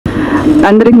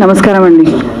అందరికి నమస్కారం అండి.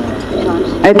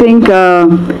 ఐ థింక్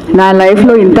నా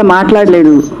లైఫ్లో ఇంత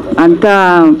మాట్లాడలేదు, అంతా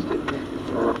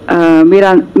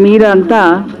మీరంతా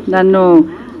నన్ను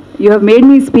you have made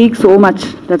me speak so much.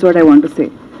 That's what I want to say.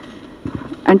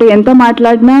 అంటే ఎంత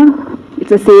మాట్లాడినా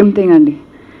ఇట్స్ ద సేమ్ థింగ్ అండి.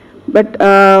 బట్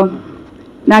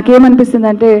నాకేమనిపిస్తుంది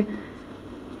అంటే,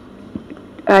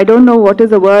 I don't know what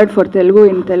is the word for Telugu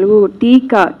in Telugu.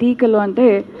 టీకలో అంటే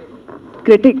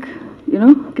క్రిటిక్,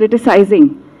 యూనో,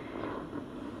 క్రిటిసైజింగ్.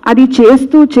 అది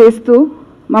చేస్తూ చేస్తూ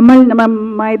మమ్మల్ని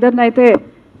మా ఇద్దరిని అయితే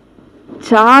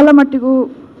చాలా మట్టుకు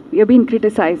యూ బీన్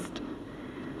క్రిటిసైజ్డ్.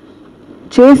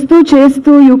 చేస్తూ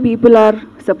చేస్తూ you people are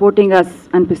supporting us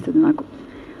అనిపిస్తుంది నాకు.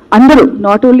 అందరూ,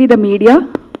 not only the media,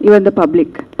 even the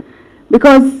public,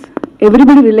 because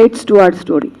everybody relates to our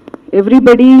story,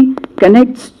 everybody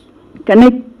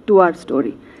connect to our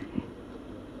story.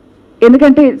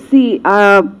 ఎందుకంటే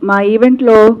మా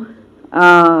ఈవెంట్లో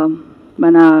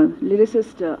మన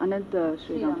లిరిసిస్ట్ అనంత్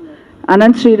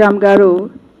శ్రీరామ్ గారు,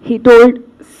 he told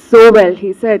so well.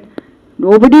 He said,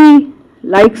 nobody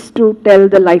likes to tell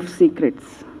the life secrets.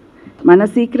 Mana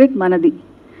secret manadi.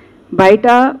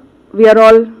 Baita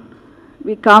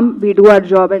we come, we do our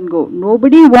job and go.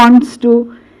 Nobody wants to.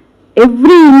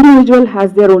 Every individual has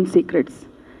their own secrets.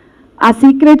 ఆ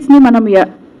secrets ni manam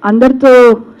andartho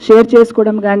share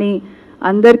chesukodam gaani,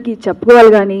 andarki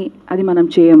cheppukoవాలి gaani, adi manam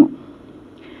cheyamo.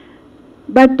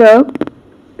 But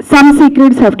some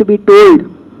secrets have to be told,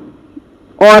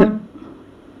 or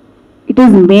it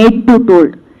is made to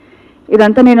told.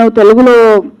 ఇదంతా నేను తెలుగులో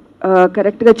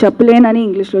కరెక్ట్గా చెప్పలేనని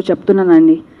ఇంగ్లీష్లో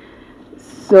చెప్తున్నానండి.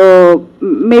 So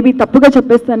maybe తప్పుగా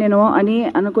చెప్పేస్తానేమో అని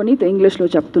అనుకొని ఇంగ్లీష్లో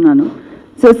చెప్తున్నాను.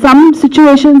 So some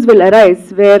situations will arise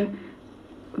wear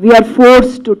we are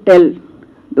force to tell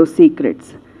those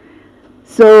secrets.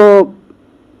 So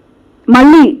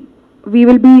మళ్ళీ we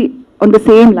will be on the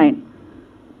same line.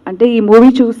 అంటే ఈ మూవీ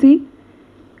చూసి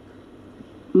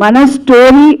మన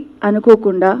స్టోరీ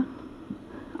అనుకోకుండా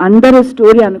అందరూ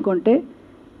స్టోరీ అనుకుంటే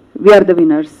we are the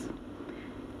winners.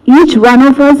 Each one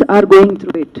of us are going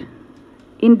through it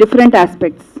in different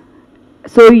aspects.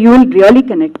 So you will really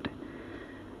connect.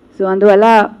 So అందువల్ల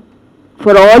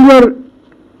for all your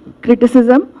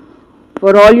criticism,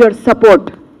 for all your support,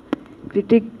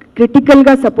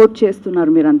 క్రిటికల్గా support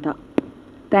చేస్తున్నారు మీరంతా.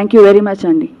 Thank you very much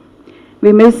అండి.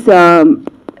 We miss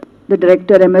the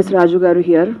director M.S. Raju garu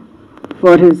here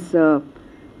for his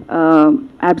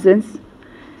absence.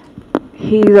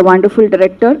 He is a wonderful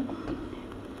director.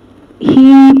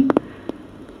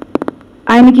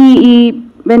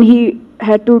 When he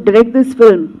had to direct this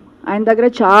film,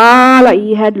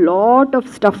 he had lot of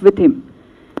stuff with him.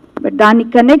 But dani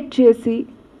connect chesi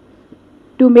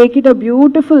to make it a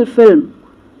beautiful film,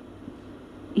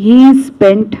 he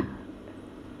spent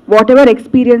whatever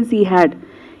experience he had.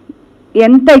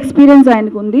 ఎంత experience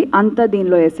ఆయనకు ఉంది అంత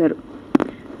దీనిలో వేశారు.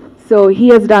 So he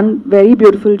Hess done very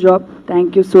beautiful job.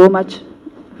 Thank you so much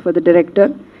for the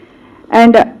director.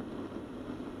 And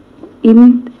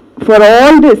for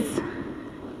all this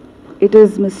it is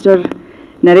Mr.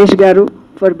 Naresh garu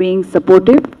for being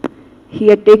supportive. He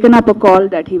had taken up a call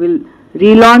that he will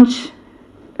relaunch,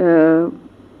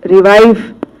 revive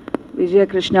Vijaya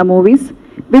Krishna movies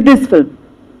with this film.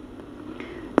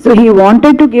 So he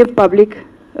wanted to give public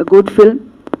a good film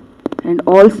and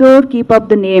also keep up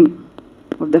the name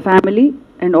of the family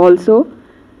and also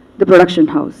the production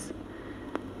house.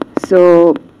 So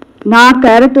na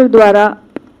character dwara,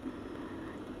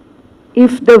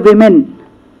 if the women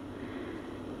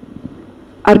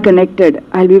are connected,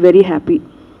 I'll be very happy.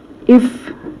 If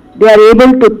they are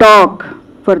able to talk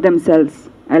for themselves,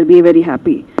 I'll be very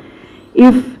happy.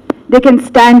 If they can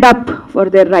stand up for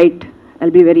their right,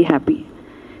 I'll be very happy.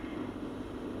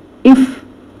 If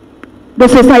the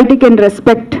society can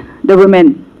respect the women,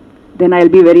 then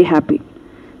I'll be very happy.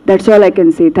 That's all I can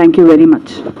say. Thank you very much.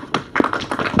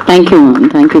 Thank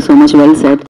you so much. Well said.